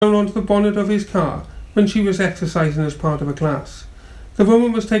thrown onto the bonnet of his car when she was exercising as part of a class. The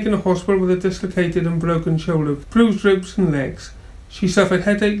woman was taken to hospital with a dislocated and broken shoulder, bruised ribs and legs. She suffered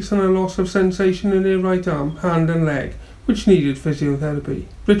headaches and a loss of sensation in her right arm, hand and leg, which needed physiotherapy.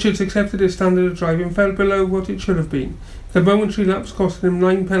 Richards accepted his standard of driving fell below what it should have been. The momentary lapse costed him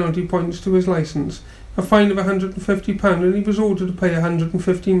 9 penalty points to his licence, a fine of £150, and he was ordered to pay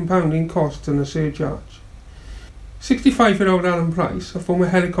 £115 in costs and a surcharge. 65-year-old Alan Price, a former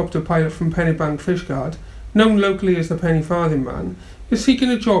helicopter pilot from Pennybank Fishguard, known locally as the Penny Farthing Man, is seeking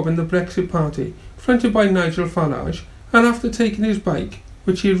a job in the Brexit Party, fronted by Nigel Farage, and after taking his bike,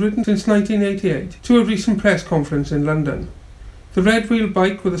 which he had ridden since 1988, to a recent press conference in London. The red-wheeled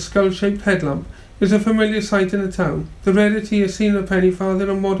bike with a skull-shaped headlamp is a familiar sight in the town. The rarity is seen a penny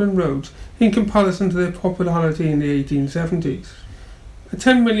farthing on modern roads in comparison to their popularity in the 1870s. A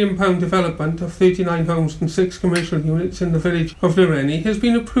 £10 million development of 39 homes and 6 commercial units in the village of Loreni has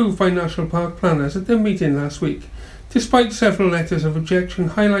been approved by National Park planners at their meeting last week, despite several letters of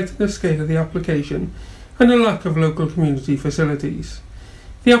objection highlighting the scale of the application and a lack of local community facilities.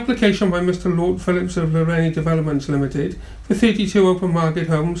 The application by Mr Lord Phillips of Loreni Developments Limited for 32 open market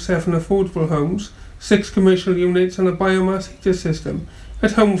homes, 7 affordable homes, 6 commercial units and a biomass heater system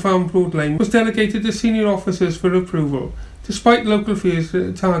at Home Farm Broad Lane was delegated to senior officers for approval, despite local fears that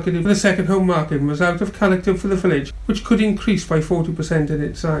it targeted for the second home market and was out of character for the village, which could increase by 40% in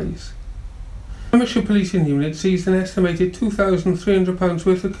its size. The Pembrokeshire Policing Unit seized an estimated £2,300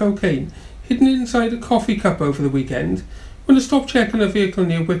 worth of cocaine hidden inside a coffee cup over the weekend, when a stop check on a vehicle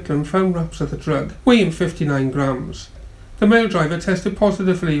near Whitland found wraps of the drug, weighing 59 grams. The male driver tested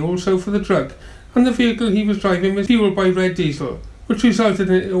positively also for the drug, and the vehicle he was driving was fuelled by red diesel, which resulted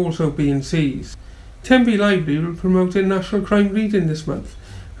in it also being seized. Tenby Library will promote a national crime reading this month,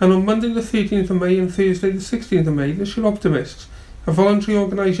 and on Monday the 13th of May and Thursday the 16th of May, the Optimists, a voluntary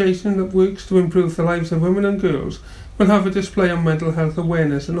organisation that works to improve the lives of women and girls, will have a display on mental health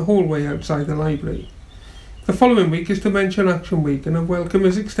awareness in the hallway outside the library. The following week is Dementia Action Week, and a welcome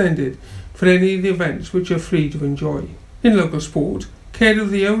is extended for any of the events which are free to enjoy. In local sport, Care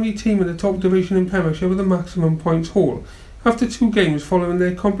of the only team in the top division in Pembrokeshire with a maximum points haul, after 2 games following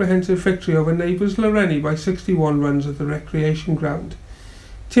their comprehensive victory over neighbours Loreni by 61 runs at the recreation ground.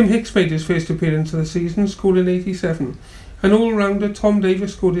 Tim Hicks made his first appearance of the season, scoring 87, and all-rounder Tom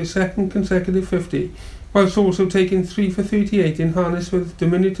Davis scored his second consecutive 50, whilst also taking 3 for 38 in harness with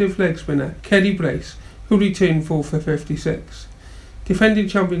diminutive leg spinner Keddy Brace, who returned 4 for 56. Defending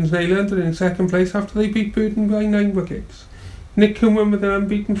champions Neyland are in second place after they beat Burton by 9 wickets. Nick Coombe with an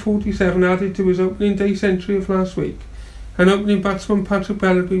unbeaten 47 added to his opening day century of last week, and opening batsman Patrick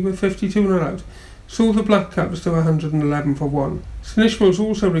Bellaby with 52 not out saw the Black Caps to 111 for 1. Snishmos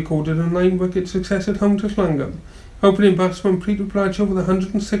also recorded a 9-wicket success at home to Llangwm. Opening batsman Peter Bradshaw with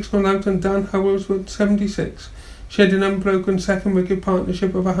 106 not out and Dan Howells with 76 shed an unbroken second wicket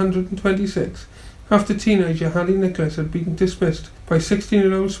partnership of 126 after teenager Harry Nicholas had been dismissed by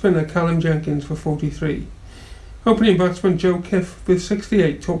 16-year-old spinner Callum Jenkins for 43. Opening batsman Joe Kiff with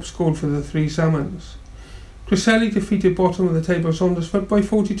 68 top scored for the 3 Salmons. Cresselli defeated bottom of the table Saundersfoot by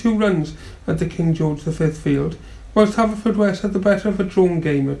 42 runs at the King George V field, whilst Haverfordwest had the better of a drawn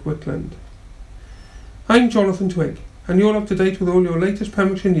game at Whitland. I'm Jonathan Twigg, and you're up to date with all your latest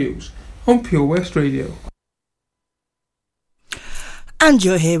Pembrokeshire news on Pure West Radio. And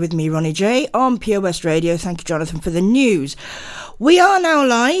you're here with me, Ronnie J, on Pure West Radio. Thank you, Jonathan, for the news. We are now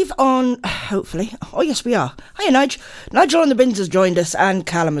live on, hopefully, oh yes we are. Hiya Nige. Nigel on the Bins has joined us and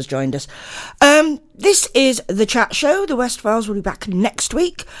Callum has joined us. This is The Chat Show. The West Files will be back next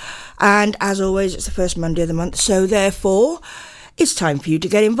week. And as always, it's the first Monday of the month. So therefore, it's time for you to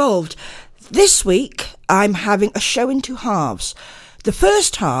get involved. This week, I'm having a show in 2 halves. The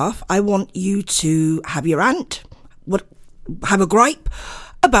first half, I want you to have your rant, have a gripe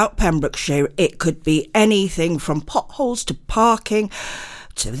about Pembrokeshire. It could be anything from potholes to parking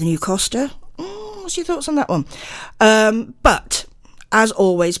to the new Costa. What's your thoughts on that one? But as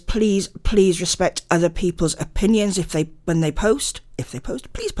always, please respect other people's opinions when they post,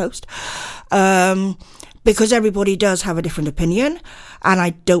 please post. Because everybody does have a different opinion, and I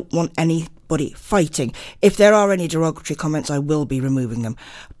don't want anybody fighting. If there are any derogatory comments, I will be removing them.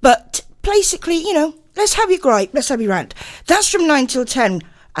 But basically, let's have your gripe, let's have your rant. That's from 9 till 10.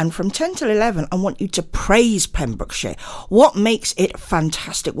 And from 10 till 11, I want you to praise Pembrokeshire. What makes it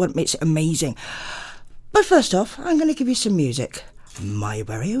fantastic? What makes it amazing? But first off, I'm going to give you some music. My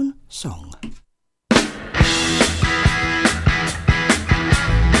very own song.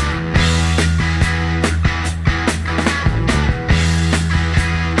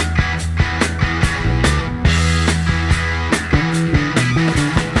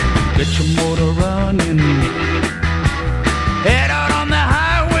 Get your motor running. Head out on the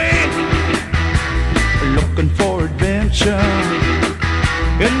highway, looking for adventure,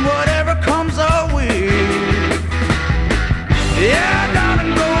 and whatever comes our way. Yeah,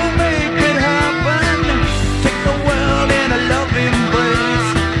 darling, go make it happen. Take the world in a love embrace.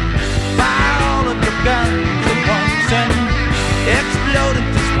 Fire all of your guns at once and explode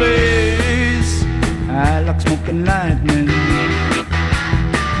into space. I like smoking lightning,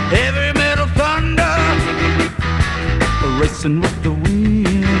 heavy metal thunder, racing with the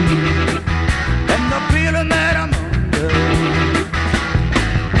wind, and the feeling that I'm under.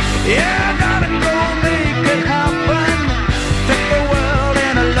 Yeah, darling, go make it happen. Take the world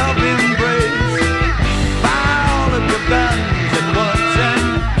in a love embrace. Fire all of your guns at once and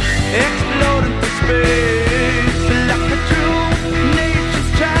explode into space. Like a true nature's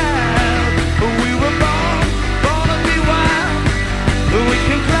child, we were born to be wild. We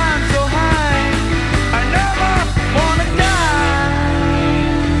can climb so high, I never wanna die.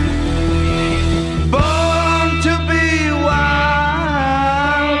 Born to be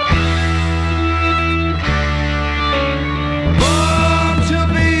wild. Born to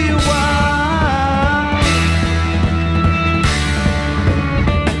be wild.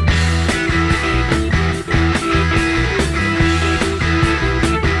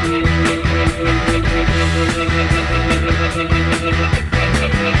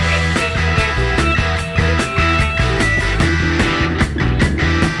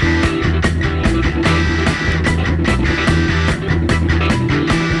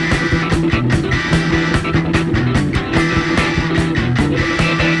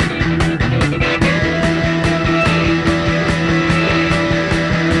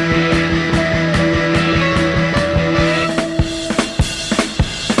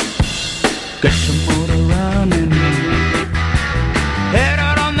 Get your motor running. Head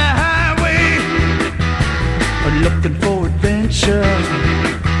out on the highway, looking for adventure,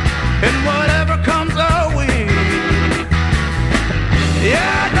 and whatever comes our way.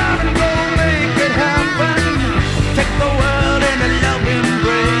 Yeah, darling, go make it happen. Take the world in a love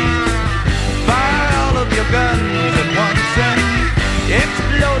embrace. Fire all of your guns at once and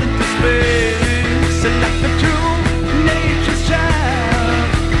explode into space. Like a true nature's child,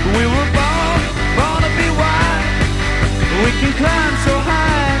 we were born to be wild. We can climb so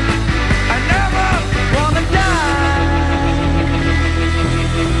high, I never wanna die.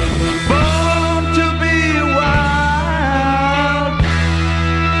 Born to be wild.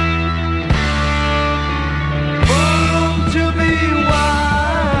 Born to be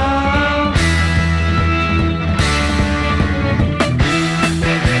wild.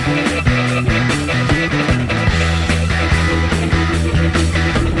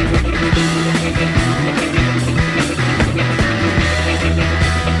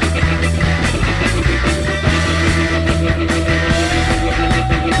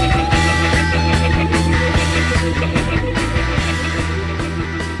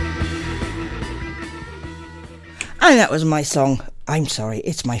 And that was my song. I'm sorry,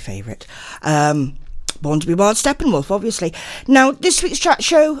 it's my favourite. Born to be Wild, Steppenwolf, obviously. Now, this month's chat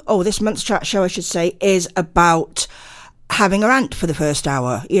show, I should say, is about having a rant for the first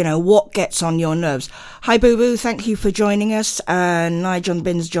hour. You know, what gets on your nerves. Hi, Boo Boo, thank you for joining us. Nigel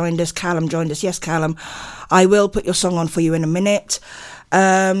Binns joined us. Callum joined us. Yes, Callum, I will put your song on for you in a minute.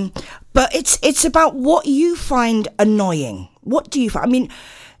 But it's about what you find annoying. What do you find? I mean,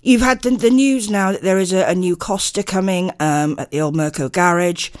 you've had the news now that there is a new Costa coming at the old Mirko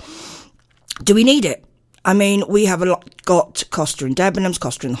garage. Do we need it? I mean, we have got Costa in Debenhams,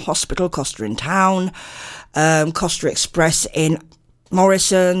 Costa in the hospital, Costa in town, Costa Express in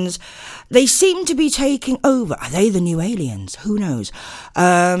Morrison's. They seem to be taking over. Are they the new aliens? Who knows?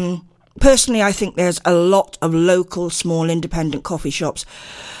 Personally, I think there's a lot of local, small, independent coffee shops.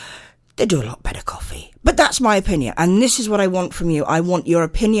 They do a lot better coffee. But that's my opinion. And this is what I want from you. I want your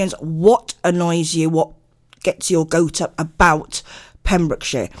opinions. What annoys you? What gets your goat up about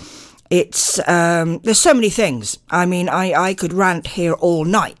Pembrokeshire? It's, there's so many things. I mean, I could rant here all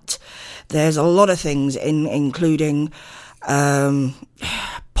night. There's a lot of things including,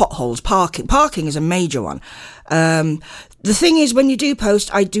 potholes, parking. Parking is a major one. The thing is, when you do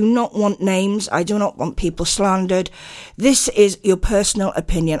post, I do not want names. I do not want people slandered. This is your personal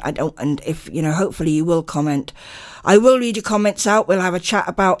opinion. And if, hopefully you will comment. I will read your comments out. We'll have a chat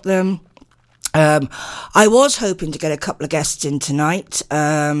about them. I was hoping to get a couple of guests in tonight,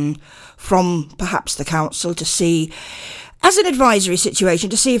 from perhaps the council to see as an advisory situation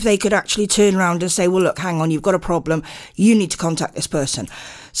to see if they could actually turn around and say, well, look, hang on, you've got a problem. You need to contact this person.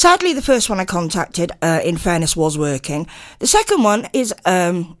 Sadly, the first one I contacted, in fairness, was working. The second one is,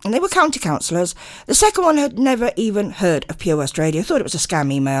 and they were county councillors. The second one had never even heard of Pure West Radio, thought it was a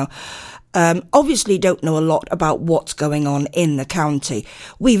scam email. Obviously don't know a lot about what's going on in the county.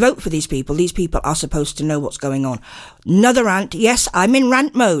 We vote for these people. These people are supposed to know what's going on. Another rant. Yes, I'm in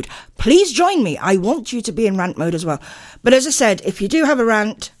rant mode. Please join me. I want you to be in rant mode as well. But as I said, if you do have a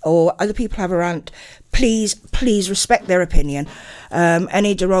rant or other people have a rant, please respect their opinion.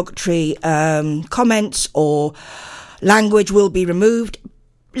 Any derogatory comments or language will be removed.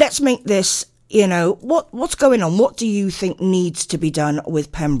 Let's make this, what's going on? What do you think needs to be done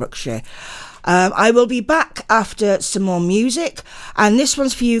with Pembrokeshire? I will be back after some more music, and this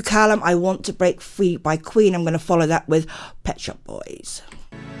one's for you, Callum. I Want to Break Free by Queen. I'm going to follow that with Pet Shop Boys.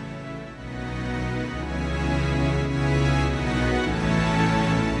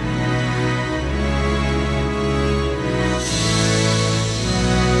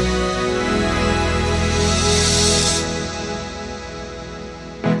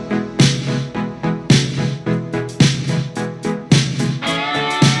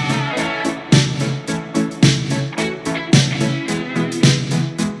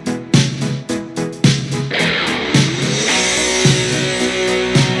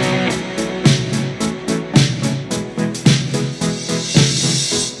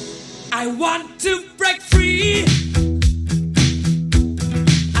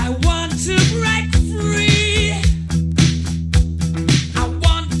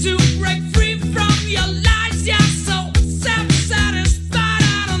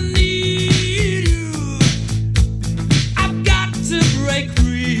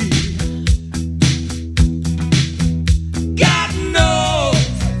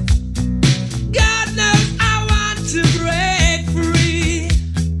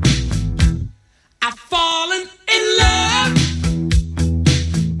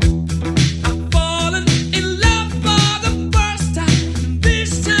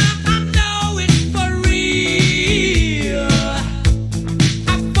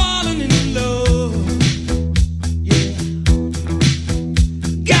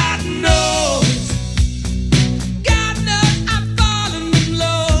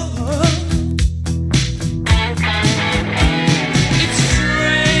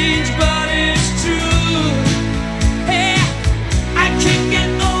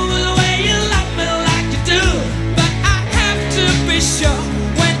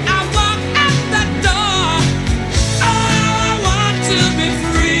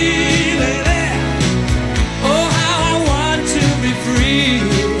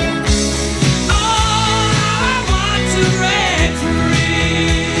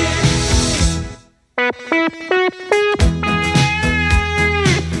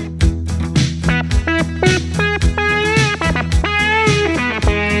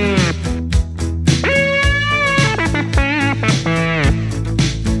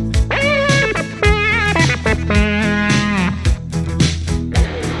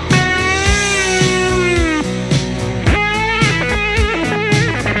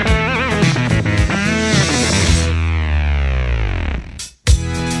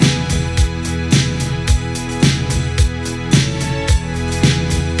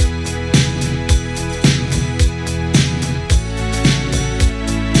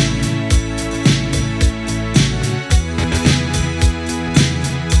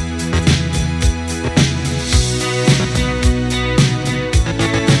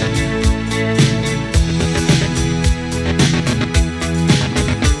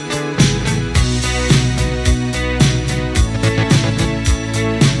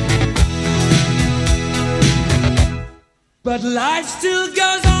 But life still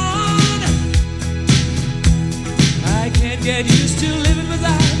goes on. I can't get used to living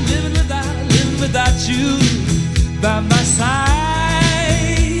without you by my side.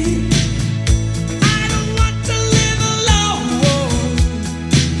 I don't want to live alone.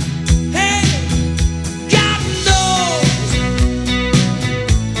 Hey, God knows,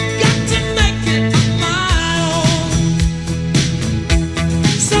 got to make it on my own.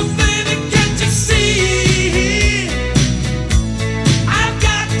 So baby, can't you see?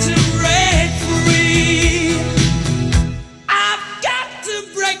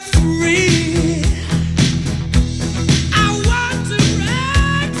 Free. I want to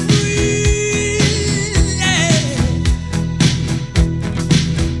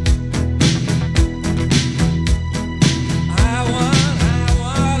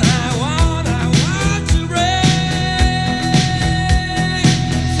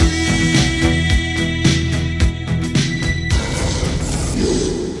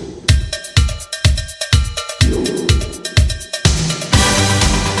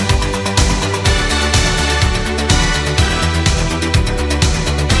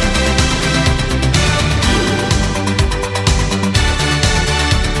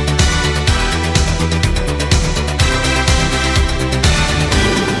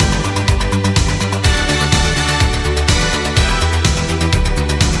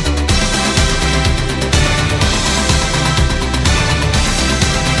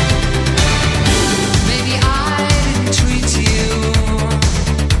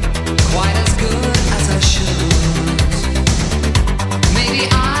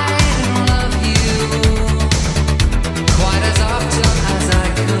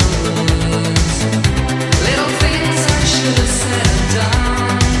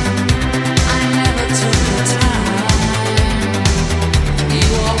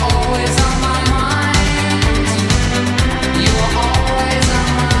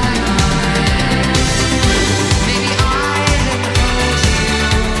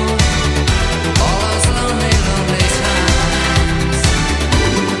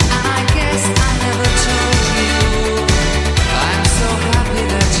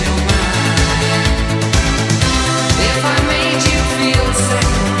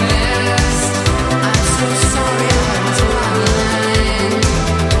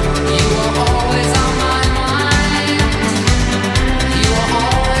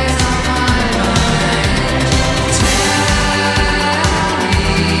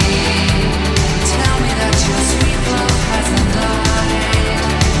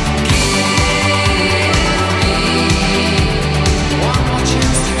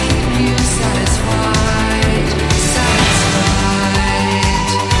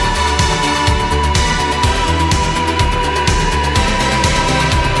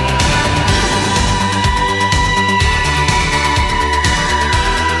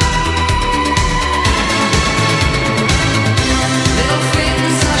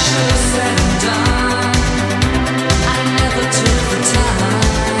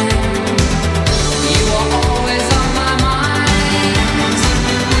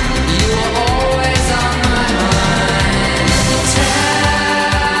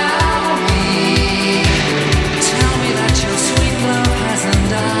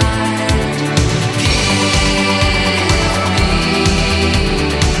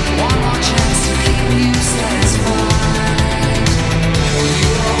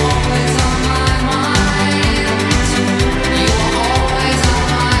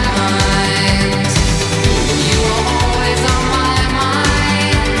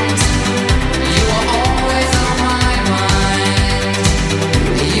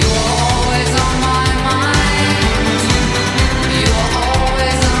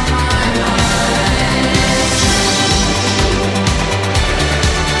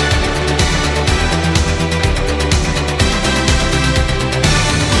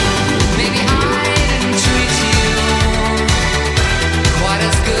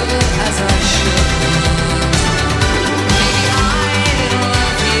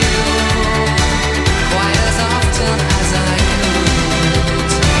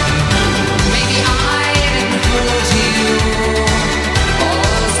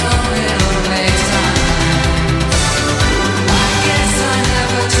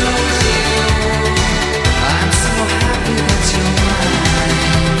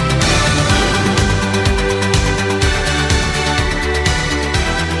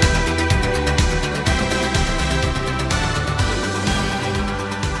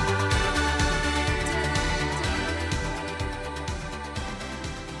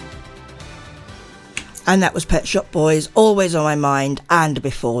And that was Pet Shop Boys, Always on My Mind. And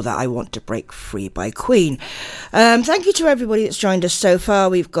before that, I Want to Break Free by Queen. Thank you to everybody that's joined us so far.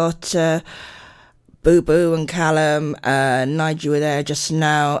 We've got Boo Boo and Callum, Nigel were there just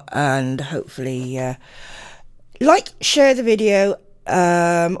now, and hopefully share the video.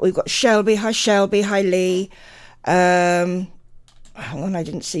 We've got Shelby. Hi Shelby. Hi Lee. Hang on, I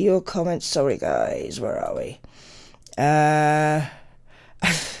didn't see your comments. Sorry guys, where are we?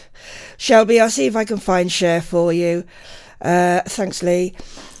 Shelby, I'll see if I can find share for you. Thanks Lee.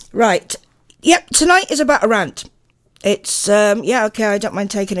 Right, yep, tonight is about a rant. It's, okay, I don't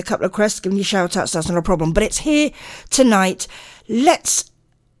mind taking a couple of crests, giving you shout outs, that's not a problem. But it's here tonight. Let's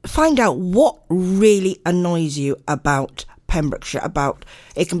find out what really annoys you about Pembrokeshire.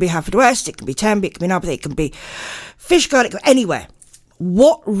 It can be Haverfordwest, it can be Tenby, it can be Narberth, it can be Fishguard, it can be anywhere.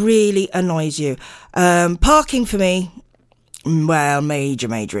 What really annoys you? Parking for me, well,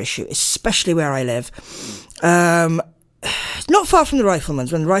 major issue, especially where I live. Not far from the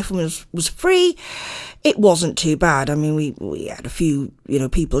Rifleman's. When the Rifleman's was free, it wasn't too bad. I mean, we had a few,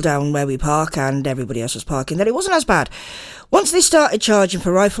 people down where we park, and everybody else was parking there. It wasn't as bad. Once they started charging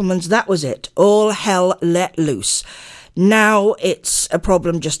for Rifleman's, that was it. All hell let loose. Now it's a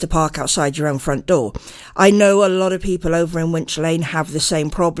problem just to park outside your own front door. I know a lot of people over in Winch Lane have the same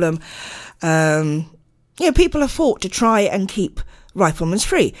problem. People have fought to try and keep Rifleman's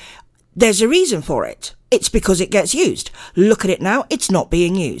free. There's a reason for it. It's because it gets used. Look at it now. It's not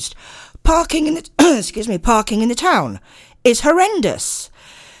being used. Parking in the parking in the town is horrendous.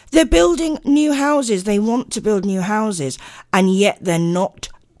 They're building new houses. They want to build new houses, and yet they're not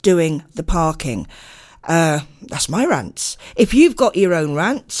doing the parking. That's my rants. If you've got your own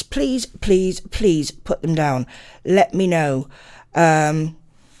rants, please put them down. Let me know.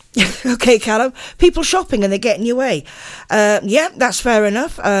 Okay, Callum, people shopping and they're getting your way. Yeah, that's fair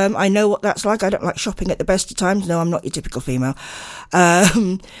enough. I know what that's like. I don't like shopping at the best of times. No, I'm not your typical female.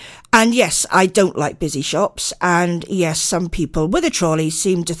 And yes, I don't like busy shops. And yes, some people with a trolley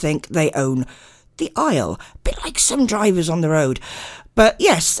seem to think they own the aisle, a bit like some drivers on the road. But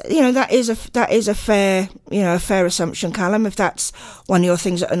yes, that is a fair, a fair assumption, Callum. If that's one of your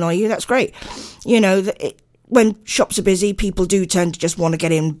things that annoy you, that's great. When shops are busy, people do tend to just want to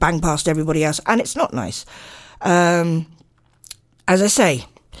get in, bang past everybody else, and it's not nice. As I say,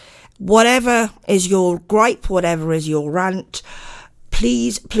 whatever is your gripe, whatever is your rant,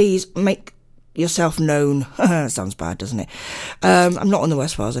 please make yourself known. Sounds bad, doesn't it? I'm not on the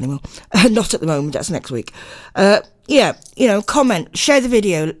West Files anymore. Not at the moment, that's next week. Comment, share the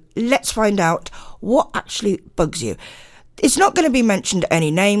video. Let's find out what actually bugs you. It's not going to be mentioned any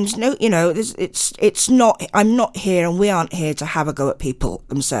names. No, it's not. I'm not here, and we aren't here to have a go at people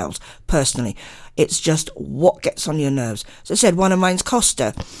themselves personally. It's just what gets on your nerves. As I said, one of mine's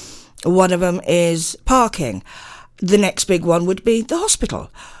Costa. One of them is parking. The next big one would be the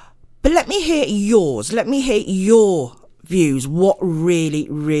hospital. But let me hear yours. Let me hear your views. What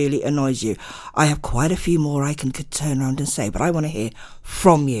really annoys you? I have quite a few more I can turn around and say, but I want to hear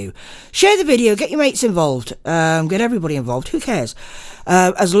from you. Share the video, get your mates involved, get everybody involved, who cares?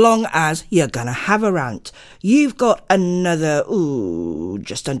 As long as you're gonna have a rant. You've got another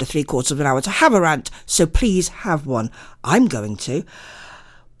just under 3/4 of an hour to have a rant, so please have one. I'm going to,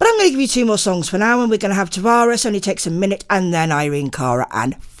 but I'm going to give you 2 more songs for now, and we're going to have Tavares, only takes a minute, and then Irene Cara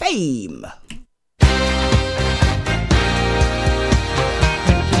and Fame.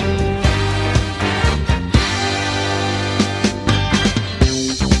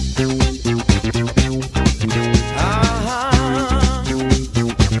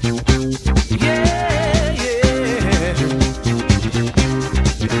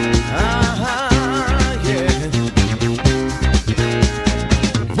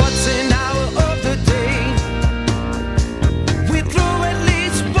 At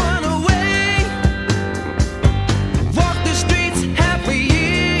least one away.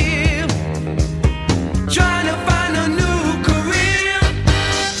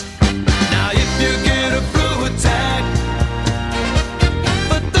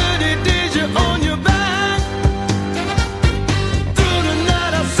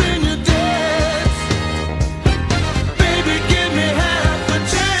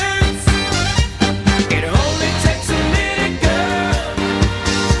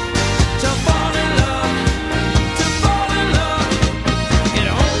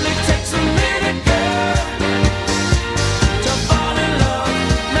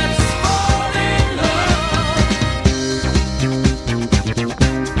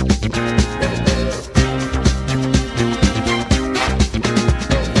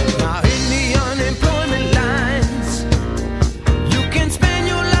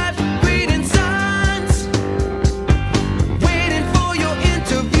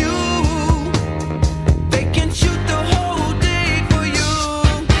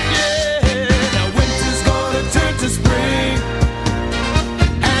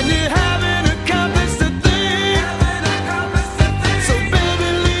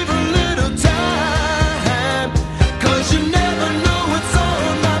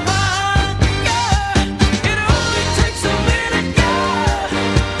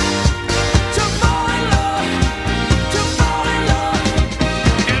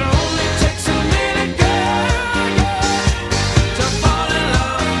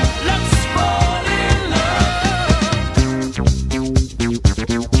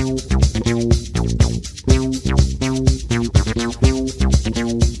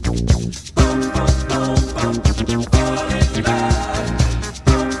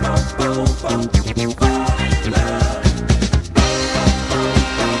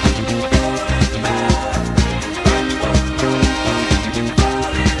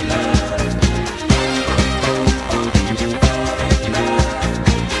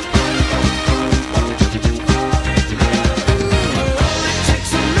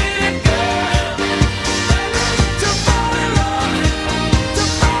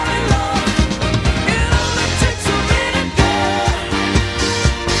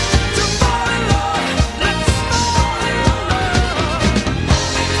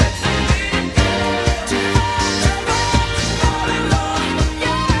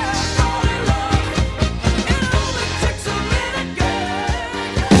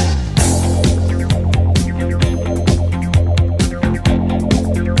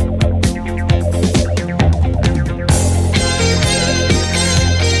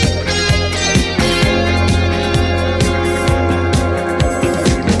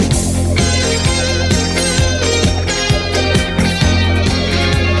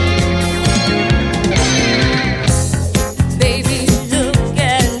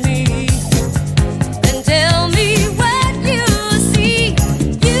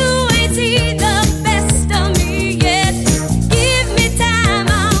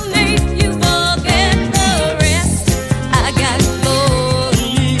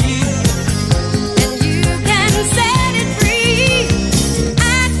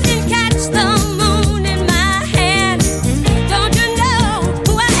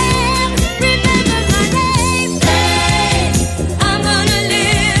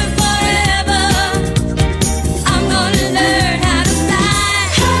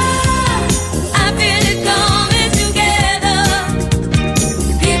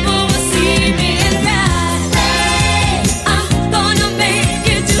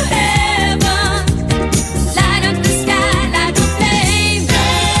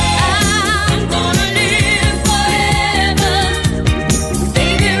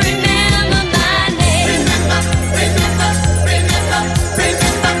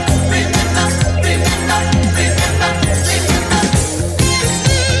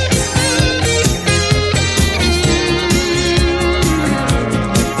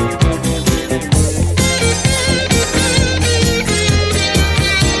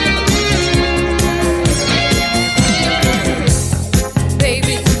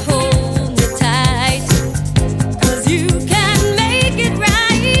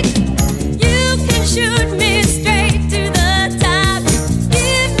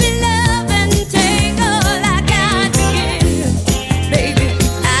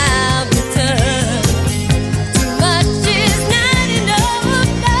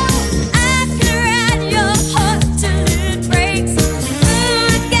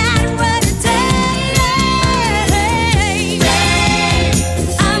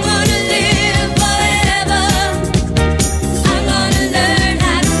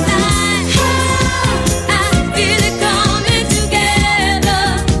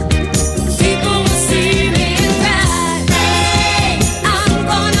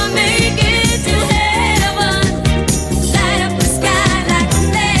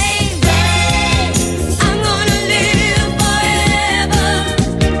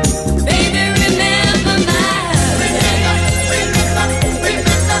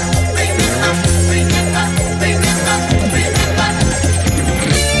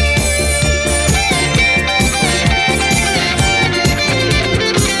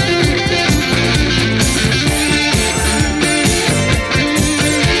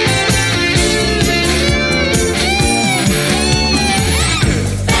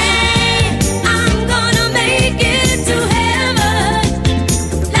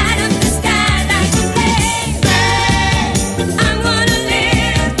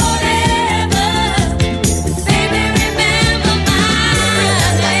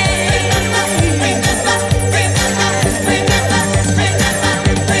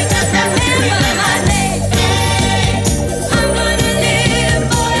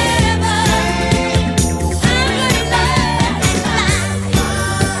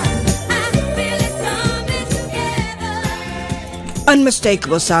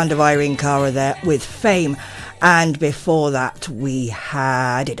 unmistakable sound of Irene Cara there with Fame. And before that, we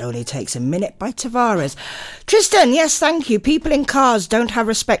had It Only Takes a Minute by Tavares. Tristan, yes, thank you. People in cars don't have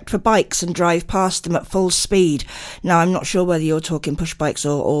respect for bikes and drive past them at full speed. Now, I'm not sure whether you're talking push bikes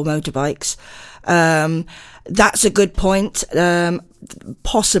or motorbikes. That's a good point.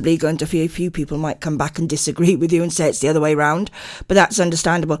 Possibly going to a few people might come back and disagree with you and say it's the other way round, but that's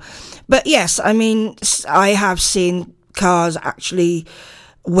understandable. But yes, I mean, I have seen cars actually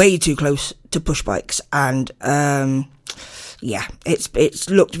way too close to push bikes, and yeah, it's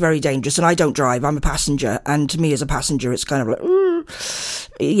looked very dangerous. And I don't drive, I'm a passenger, and to me as a passenger it's kind of like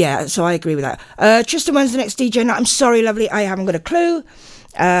yeah, so I agree with that. Tristan, when's the next DJ night? I'm sorry, lovely, I haven't got a clue.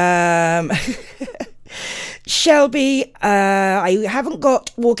 Shelby, I haven't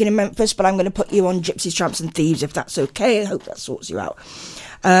got Walking in Memphis, but I'm going to put you on Gypsies, Tramps and Thieves if that's okay. I hope that sorts you out.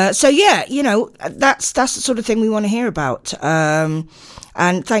 So yeah, you know, that's the sort of thing we want to hear about.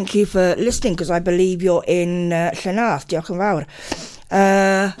 And thank you for listening, because I believe you're in Llanarth. Diolch yn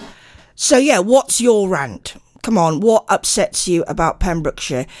fawr. So yeah, what's your rant? Come on, what upsets you about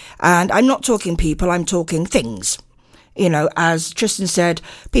Pembrokeshire? And I'm not talking people, I'm talking things. You know, as Tristan said,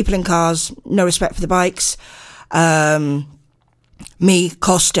 people in cars, no respect for the bikes. Me,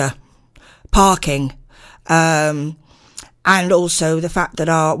 Costa, parking. And also the fact that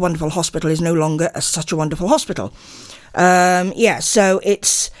our wonderful hospital is no longer such a wonderful hospital. Yeah, so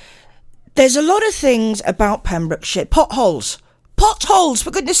there's a lot of things about Pembrokeshire. Potholes,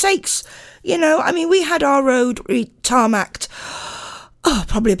 for goodness sakes. You know, I mean, we had our road tarmacked,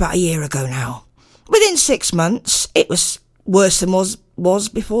 probably about a year ago now. Within 6 months, it was worse than was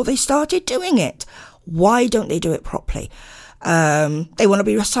before they started doing it. Why don't they do it properly? They want to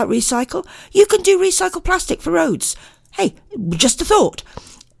be recycled. You can do recycled plastic for roads. Hey, just a thought.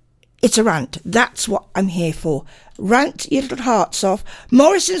 It's a rant. That's what I'm here for. Rant your little hearts off.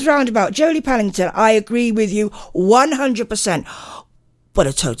 Morrison's Roundabout, Jolie Pellington, I agree with you 100%. But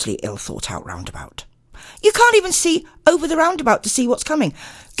a totally ill thought out roundabout. You can't even see over the roundabout to see what's coming.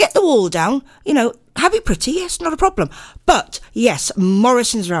 Get the wall down, you know, have it pretty, yes, not a problem. But, yes,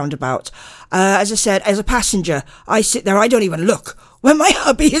 Morrison's Roundabout. As I said, as a passenger, I sit there, I don't even look. When my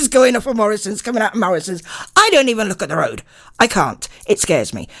hubby is going off of Morrison's, coming out of Morrison's, I don't even look at the road. I can't. It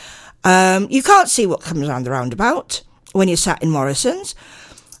scares me. You can't see what comes around the roundabout when you're sat in Morrison's.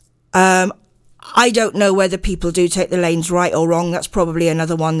 I don't know whether people do take the lanes right or wrong. That's probably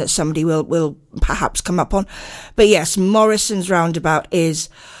another one that somebody will perhaps come up on. But yes, Morrison's Roundabout is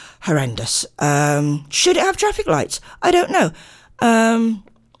horrendous. Should it have traffic lights? I don't know.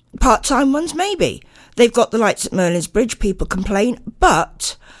 Part-time ones, maybe. They've got the lights at Merlin's Bridge. People complain.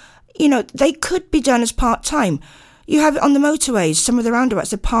 But, you know, they could be done as part-time. You have it on the motorways. Some of the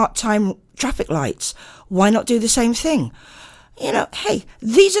roundabouts are part-time traffic lights. Why not do the same thing? You know, hey,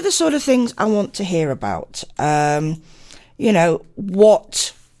 these are the sort of things I want to hear about. You know,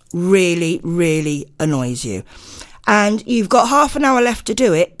 what really, really annoys you. And you've got half an hour left to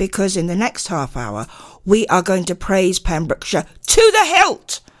do it, because in the next half hour, we are going to praise Pembrokeshire to the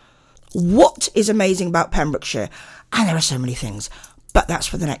hilt. What is amazing about Pembrokeshire? And there are so many things, but that's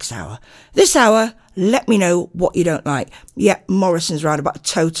for the next hour. This hour, let me know what you don't like. Yeah, Morrison's Roundabout,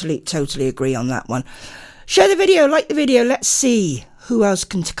 totally agree on that one. Share the video, like the video. Let's see who else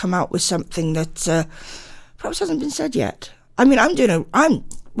can come out with something that perhaps hasn't been said yet. I mean, I'm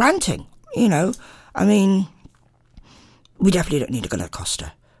ranting, you know. I mean, we definitely don't need to go to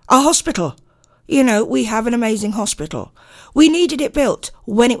Costa. Our hospital, you know, we have an amazing hospital. We needed it built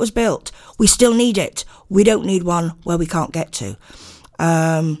when it was built. We still need it. We don't need one where we can't get to.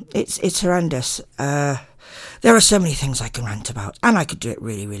 It's horrendous. There are so many things I can rant about, and I could do it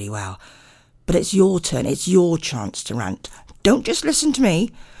really, really well. But it's your turn. It's your chance to rant. Don't just listen to me.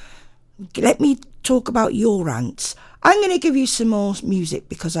 Let me talk about your rants. I'm going to give you some more music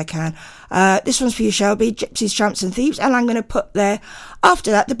because I can. This one's for you, Shelby. Gypsies, Tramps and Thieves. And I'm going to put there,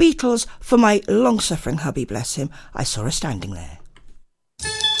 after that, the Beatles for my long-suffering hubby, bless him. I saw her standing there.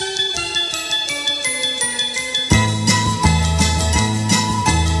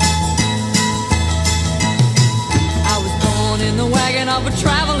 In the wagon of a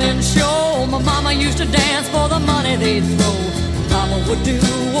traveling show, my mama used to dance for the money they'd throw. Mama would do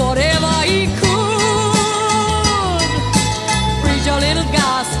whatever he could, preach a little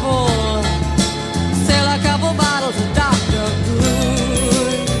gospel, sell a couple bottles of Dr.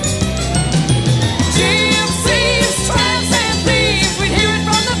 Good. Gypsies, tramps and thieves, we'd hear it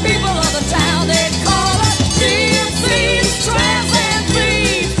from the people of the town. They'd call us gypsies, tramps and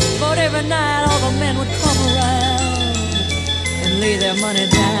thieves. But every night all the men would come around, lay their money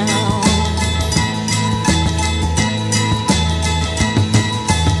down.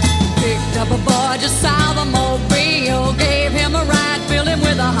 A boy just south of Mobile gave him a ride, filled him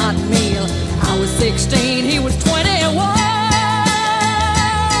with a hot meal. I was 16, he was 21.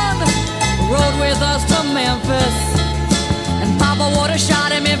 Rode with us to Memphis, and Papa would have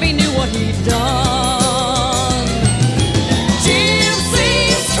shot him if he knew what he'd done.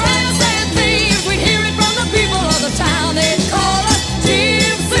 Gypsies, tramps, and thieves, we'd hear it from the people of the town. They'd call us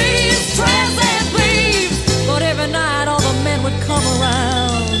gypsies, tramps, and thieves. But every night all the men would come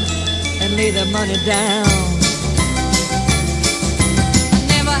around and lay their money down. I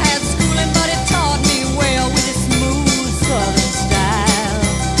never had schooling, but it taught me well with its smooth southern style.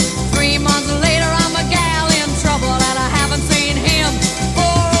 3 months later, I'm a gal in trouble, and I haven't seen him for a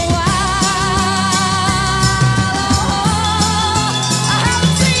while. I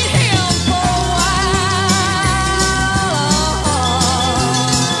haven't seen him for a while.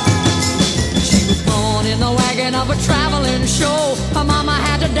 She was born in the wagon of a traveling show. Her mama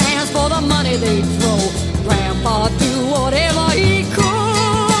had to dance for the money they'd throw. Grandpa do whatever he could,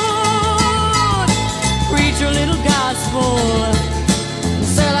 preach a little gospel,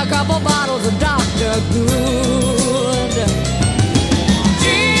 sell a couple bottles of Dr. Good.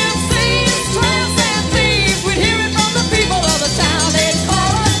 Gypsies, tramps, and thieves, we'd hear it from the people of the town. They'd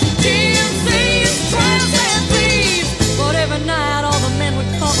call us gypsies, tramps, and thieves. But every night all the men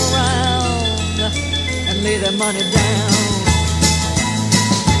would come around and lay their money down.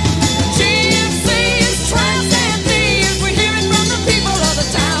 Gypsies, tramps, and thieves, we'd hear it from the people of the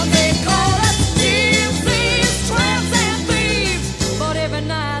town. They'd call us gypsies, tramps, and thieves. But every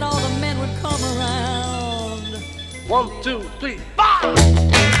night all the men would come around. 1, 2, 3, 4.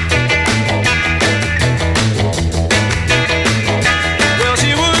 Well,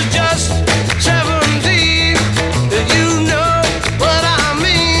 she was just 17, you know what I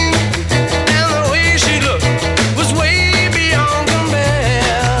mean. And the way she looked was way beyond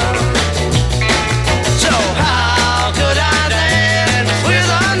compare. So how could I dance with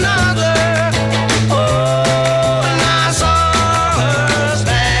another? Oh, and I saw her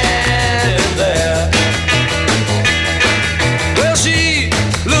standing there. Well, she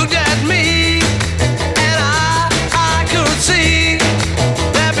looked at me, and I could see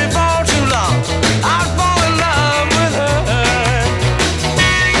that before too long I'd fall in love with her.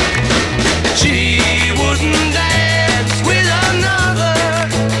 She wouldn't dance with another.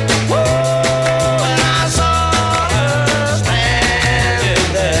 Whoa, and I saw her standing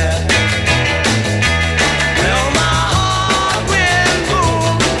there. Well, my heart went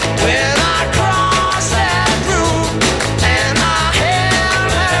boom when I crossed that room, and I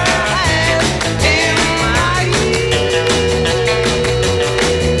held her hand in my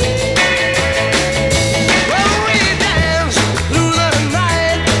Well, we danced through the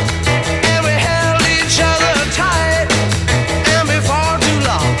night, and we held each other tight, and before too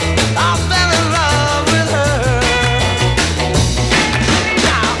long I fell in love with her.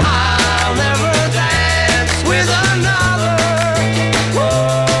 Now I'll never dance with another.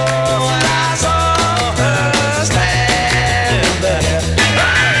 Whoa, and I saw her standing there.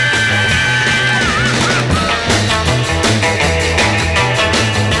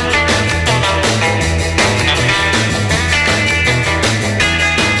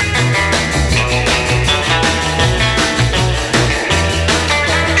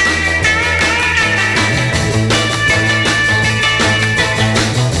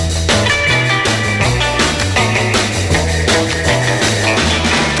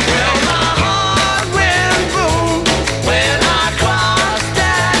 Well, my heart went boom when I crossed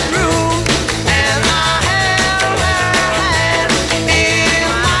that room, and I held her hand in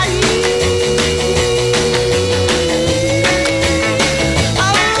my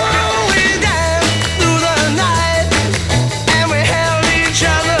Oh, we danced through the night, and we held each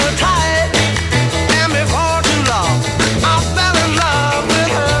other tight, and before too long I fell in love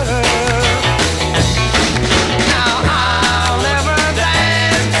with her. Now I'll never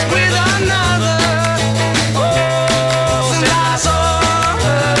dance with another. Oh, since I saw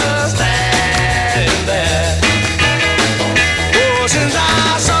her standing there. Oh, since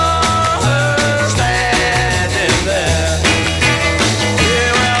I saw her standing there.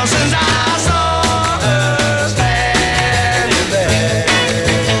 Yeah, well, since I saw her standing there.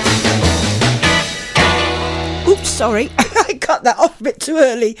 Oops, sorry. I cut that off a bit too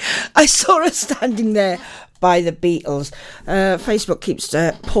early. I saw her standing there by the Beatles. Facebook keeps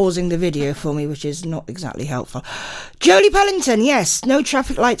pausing the video for me, which is not exactly helpful. Jolie Pellington, yes, no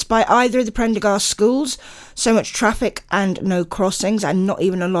traffic lights by either of the Prendergast schools. So much traffic and no crossings, and not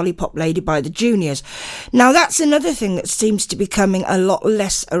even a lollipop lady by the juniors. Now that's another thing that seems to be coming a lot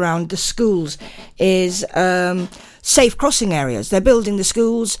less around the schools, is safe crossing areas. They're building the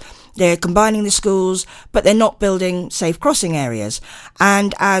schools, they're combining the schools, but they're not building safe crossing areas.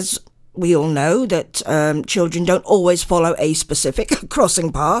 And as we all know that children don't always follow a specific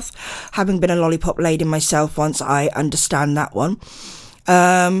crossing path. Having been a lollipop lady myself once, I understand that one.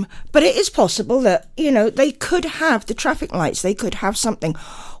 But it is possible that, they could have the traffic lights, they could have something.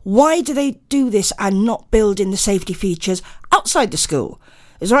 Why do they do this and not build in the safety features outside the school?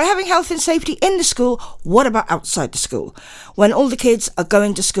 It's all right having health and safety in the school. What about outside the school? When all the kids are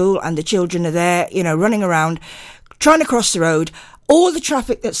going to school and the children are there, running around, trying to cross the road, all the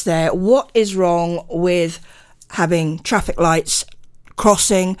traffic that's there, what is wrong with having traffic lights,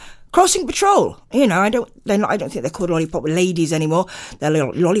 crossing patrol? I don't think they're called lollipop ladies anymore. They're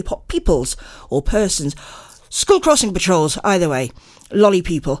lollipop peoples or persons. School crossing patrols, either way, lolly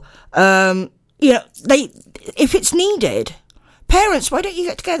people. If it's needed, parents, why don't you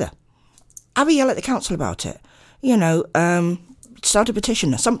get together? Have a yell at the council about it. Start a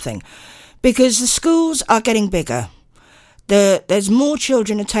petition or something. Because the schools are getting bigger. There's more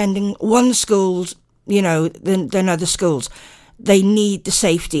children attending one school, than other schools. They need the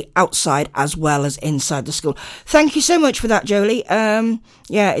safety outside as well as inside the school. Thank you so much for that, Jolie. That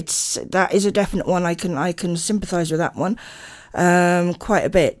is a definite one. I can sympathise with that one quite a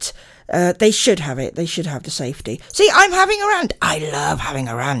bit. They should have it. They should have the safety. See, I'm having a rant. I love having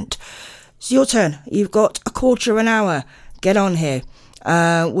a rant. It's your turn. You've got a quarter of an hour. Get on here.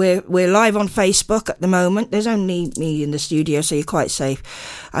 We're live on Facebook at the moment. There's only me in the studio, so you're quite safe,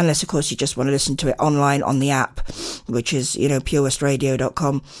 unless of course you just want to listen to it online on the app, which is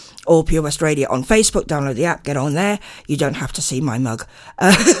purewestradio.com or Pure West Radio on Facebook. Download the app, get on there. You don't have to see my mug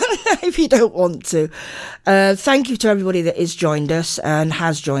if you don't want to. Thank you to everybody that has joined us and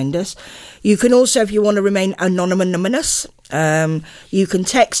has joined us. You can also, if you want to remain anonymous, you can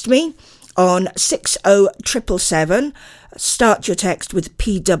text me on 60777. Start your text with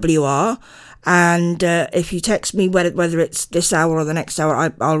PWR, and if you text me whether it's this hour or the next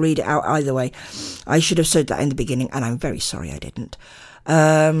hour, I'll read it out either way. I should have said that in the beginning, and I'm very sorry I didn't.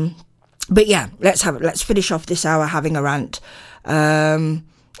 But yeah, let's finish off this hour having a rant.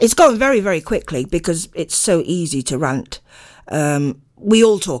 It's gone very, very quickly because it's so easy to rant. We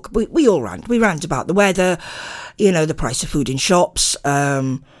all talk, we all rant. We rant about the weather, the price of food in shops,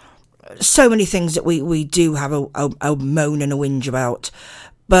 so many things that we do have a moan and a whinge about.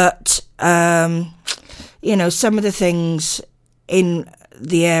 But, some of the things in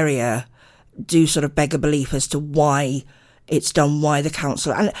the area do sort of beg a belief as to why it's done, why the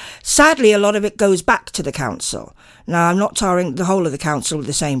council. And sadly, a lot of it goes back to the council. Now, I'm not tarring the whole of the council with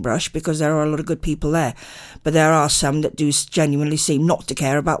the same brush because there are a lot of good people there. But there are some that do genuinely seem not to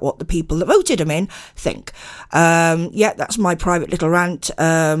care about what the people that voted them in think. That's my private little rant.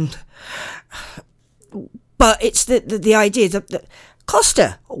 But it's the idea that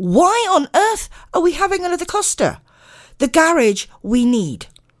Costa, why on earth are we having another Costa? The garage we need.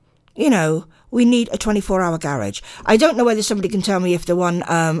 We need a 24-hour garage. I don't know whether somebody can tell me if the one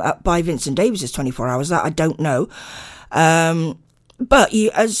up by Vincent Davis is 24 hours. That I don't know. But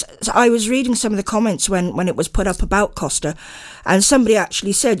as I was reading some of the comments when it was put up about Costa, and somebody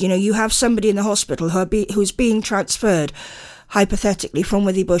actually said, you have somebody in the hospital who's being transferred, hypothetically, from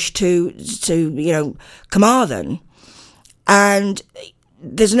Withybush to Carmarthen, and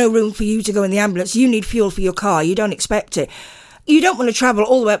there's no room for you to go in the ambulance. You need fuel for your car. You don't expect it. You don't want to travel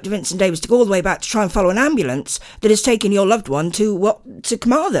all the way up to Vincent Davis to go all the way back to try and follow an ambulance that has taken your loved one to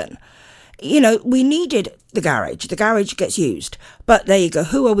Carmarthen. We needed the garage. The garage gets used. But there you go.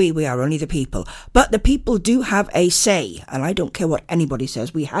 Who are we? We are only the people. But the people do have a say. And I don't care what anybody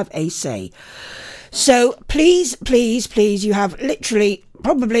says. We have a say. So please, please, please, you have literally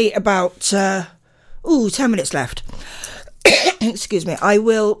probably about 10 minutes left. Excuse me. I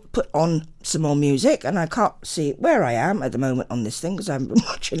will put on some more music, and I can't see where I am at the moment on this thing because I haven't been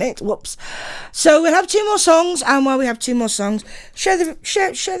watching it. Whoops. So we'll have 2 more songs, and while we have 2 more songs, share the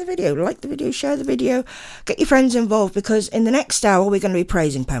video, like the video, share the video, get your friends involved, because in the next hour we're going to be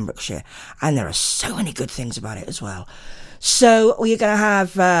praising Pembrokeshire, and there are so many good things about it as well. So we're going to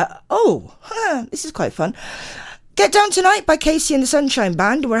have this is quite fun. Get Down Tonight by Casey and the Sunshine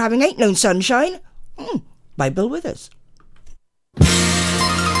Band. We're having Ain't No Sunshine by Bill Withers.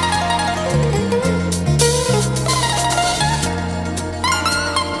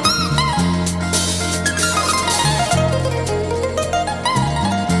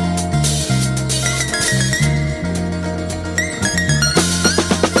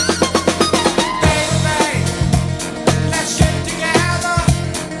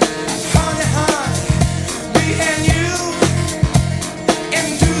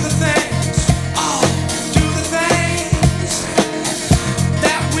 Do the things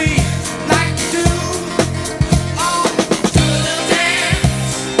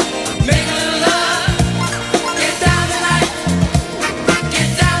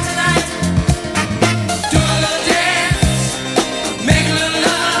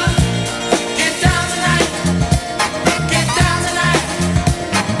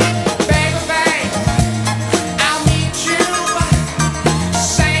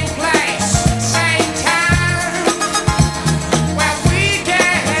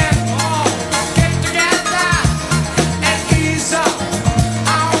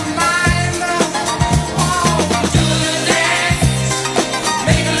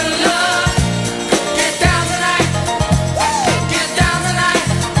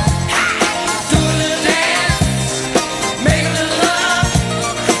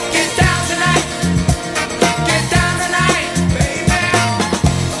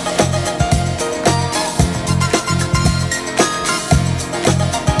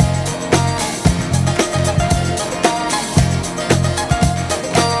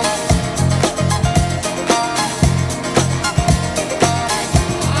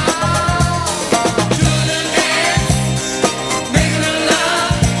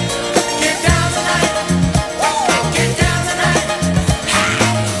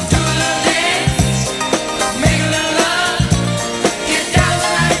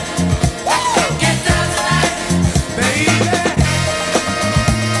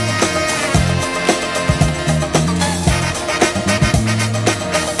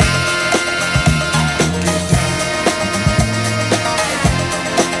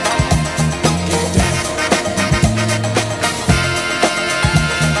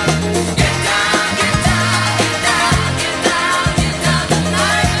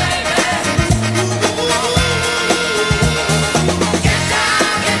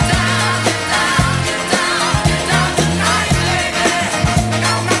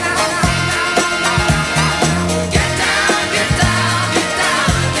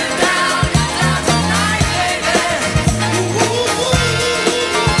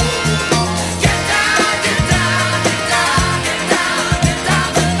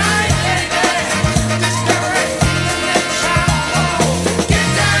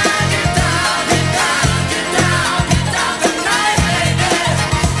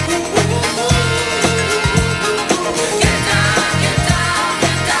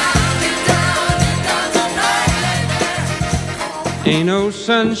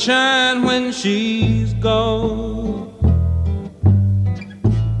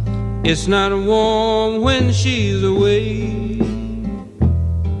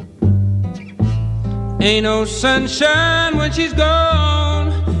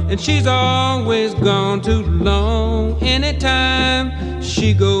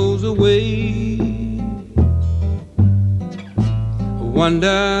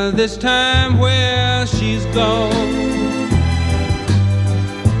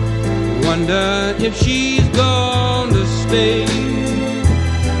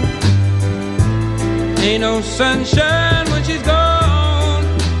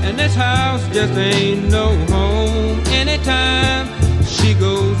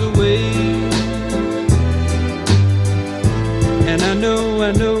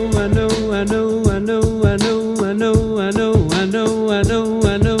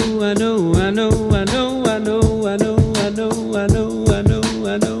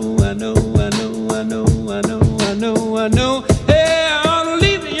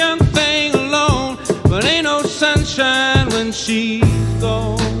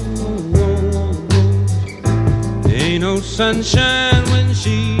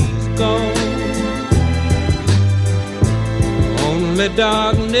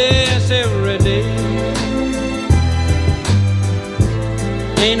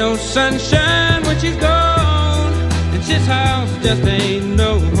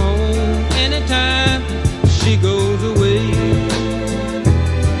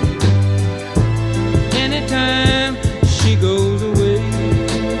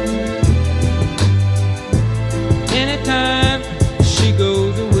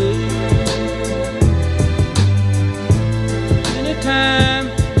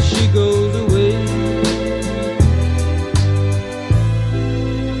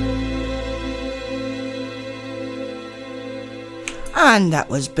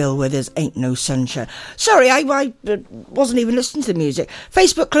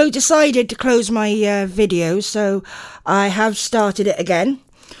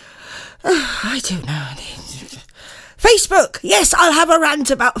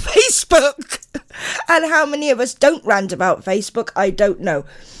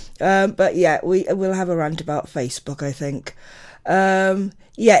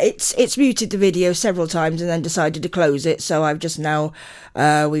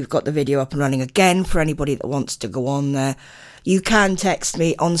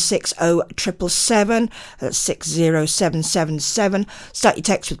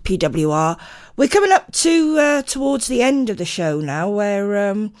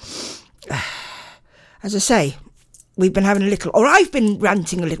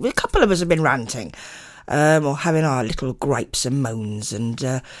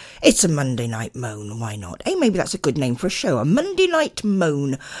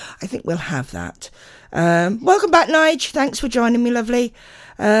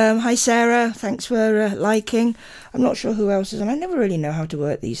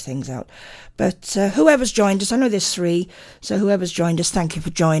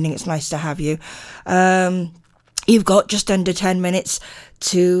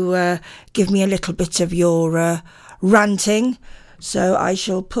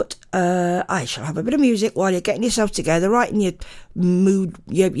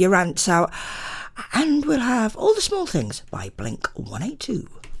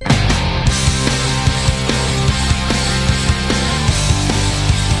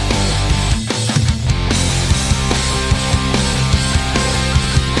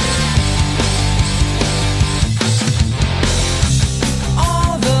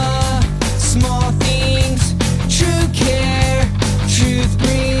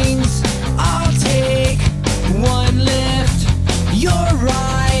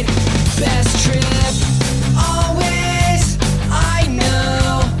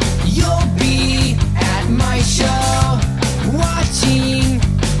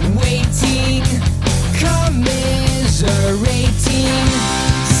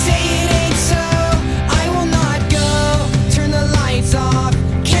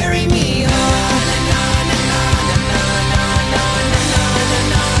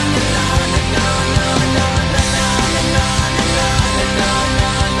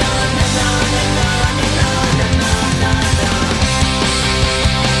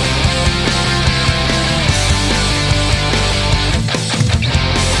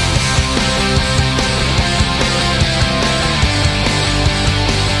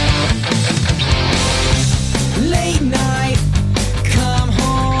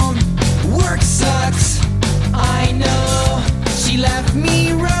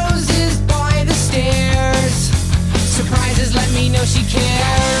money, no, she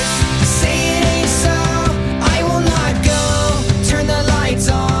cares. Say it ain't so, I will not go. Turn the lights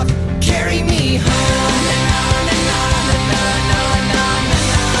off, carry me home.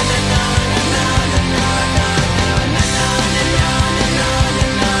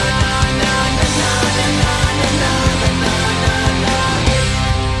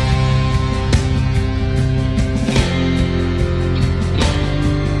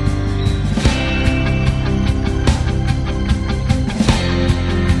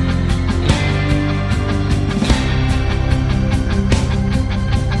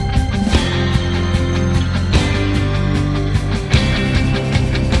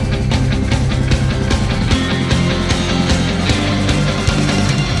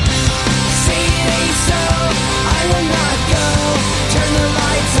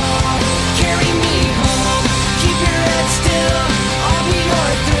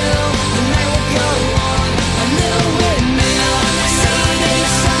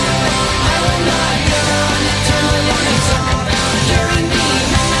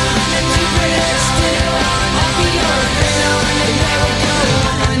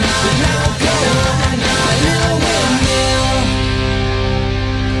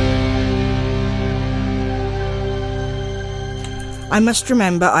 I must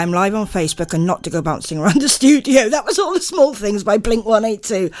remember I'm live on Facebook and not to go bouncing around the studio. That was All the Small Things by Blink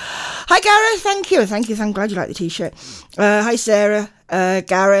 182. Hi, Gareth. Thank you. I'm glad you like the T-shirt. Hi, Sarah.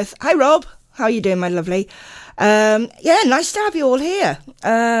 Gareth. Hi, Rob. How are you doing, my lovely? Yeah, nice to have you all here.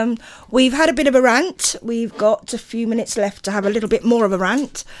 We've had a bit of a rant. We've got a few minutes left to have a little bit more of a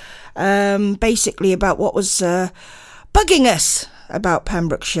rant. Basically about what was bugging us about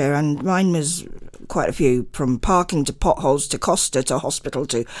Pembrokeshire, and mine was quite a few, from parking to potholes to Costa to hospital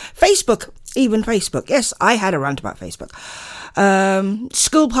to Facebook, even Facebook. Yes, I had a rant about Facebook.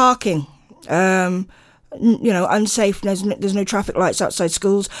 School parking, unsafe. There's no traffic lights outside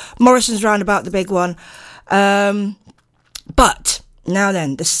schools. Morrison's roundabout, the big one. But now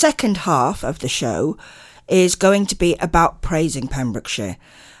then, the second half of the show is going to be about praising Pembrokeshire.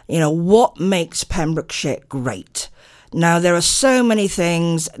 What makes Pembrokeshire great? Now, there are so many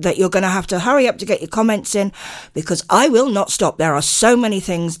things that you're going to have to hurry up to get your comments in, because I will not stop. There are so many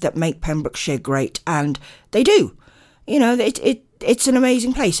things that make Pembrokeshire great, and they do. It's an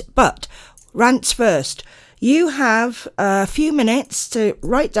amazing place. But rants first. You have a few minutes to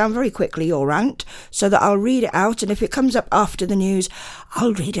write down very quickly your rant so that I'll read it out, and if it comes up after the news,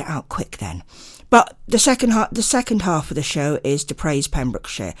 I'll read it out quick then. But the second half of the show is to praise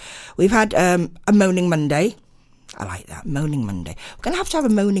Pembrokeshire. We've had a Moaning Monday. I like that, Moaning Monday. We're going to have a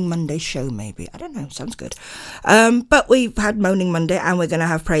Moaning Monday show, maybe. I don't know, sounds good. But we've had Moaning Monday, and we're going to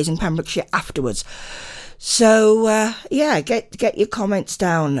have Praising Pembrokeshire afterwards. So, get your comments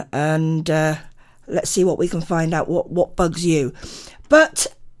down, and let's see what we can find out, what bugs you. But,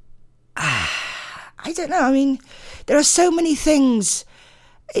 I don't know, I mean, there are so many things.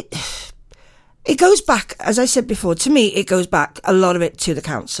 It goes back, as I said before, to me, it goes back, a lot of it, to the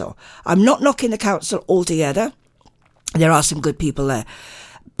council. I'm not knocking the council altogether. There are some good people there.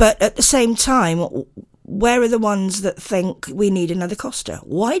 But at the same time, where are the ones that think we need another Costa?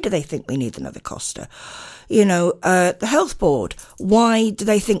 Why do they think we need another Costa? The health board, why do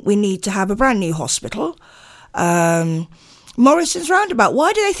they think we need to have a brand new hospital? Morrison's roundabout,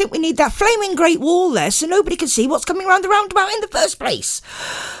 why do they think we need that flaming great wall there so nobody can see what's coming round the roundabout in the first place?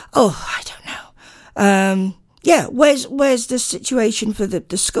 Oh, I don't know. Where's the situation for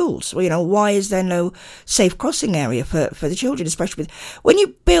the schools? Why is there no safe crossing area for the children, especially when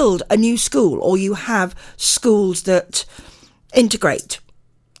you build a new school, or you have schools that integrate,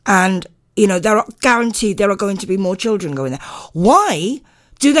 and there are going to be more children going there. Why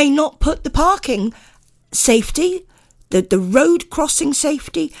do they not put the parking safety, the road crossing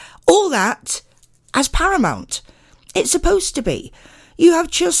safety, all that as paramount? It's supposed to be. You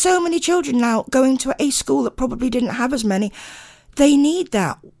have so many children now going to a school that probably didn't have as many. They need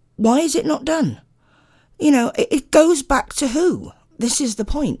that. Why is it not done? It goes back to who? This is the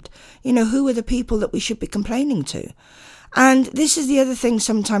point. Who are the people that we should be complaining to? And this is the other thing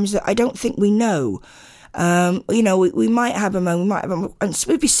sometimes that I don't think we know. We might have a moment, and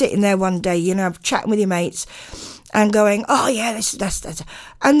we'd be sitting there one day, chatting with your mates and going, oh yeah, that's.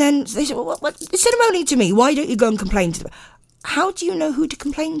 And then they say, well, instead of moaning to me, why don't you go and complain to them? How do you know who to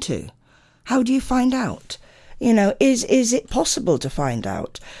complain to? How do you find out? Is it possible to find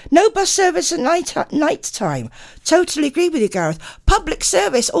out? No bus service at night time. Totally agree with you, Gareth. Public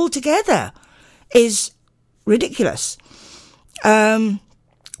service altogether is ridiculous.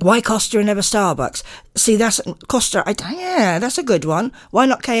 Why Costa and never Starbucks? See, that's Costa. That's a good one. Why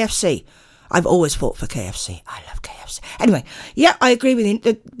not KFC? I've always fought for KFC. I love KFC. Anyway, yeah, I agree with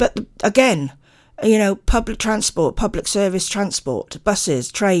you. But again, you know, public transport, public service transport,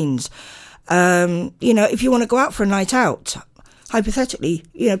 buses, trains. You know, if you want to go out for a night out, hypothetically,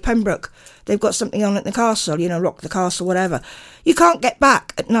 you know, Pembroke, they've got something on at the castle, you know, Rock the Castle, whatever. You can't get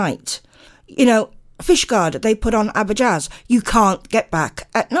back at night. You know, Fishguard, they put on Aberjazz. You can't get back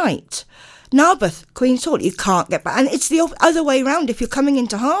at night. Narberth, Queen's Hall, you can't get back. And it's the other way round. If you're coming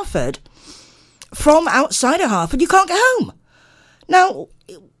into Hartford, from outside of Hartford, you can't get home. Now,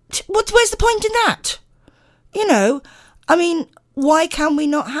 where's the point in that? You know, I mean, why can we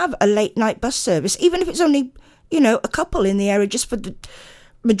not have a late night bus service, even if it's only, you know, a couple in the area, just for the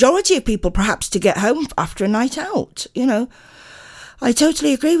majority of people perhaps to get home after a night out, you know? I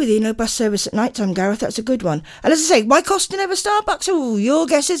totally agree with you. No bus service at night time, Gareth. That's a good one. And as I say, why costing ever Starbucks? Oh, your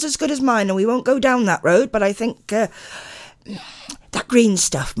guess is as good as mine, and we won't go down that road. But I think that green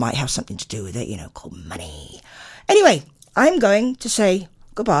stuff might have something to do with it, you know, called money. Anyway, I'm going to say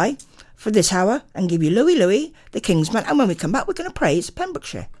goodbye for this hour and give you Louie Louie, the Kingsman. And when we come back, we're going to praise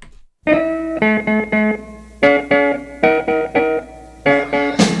Pembrokeshire.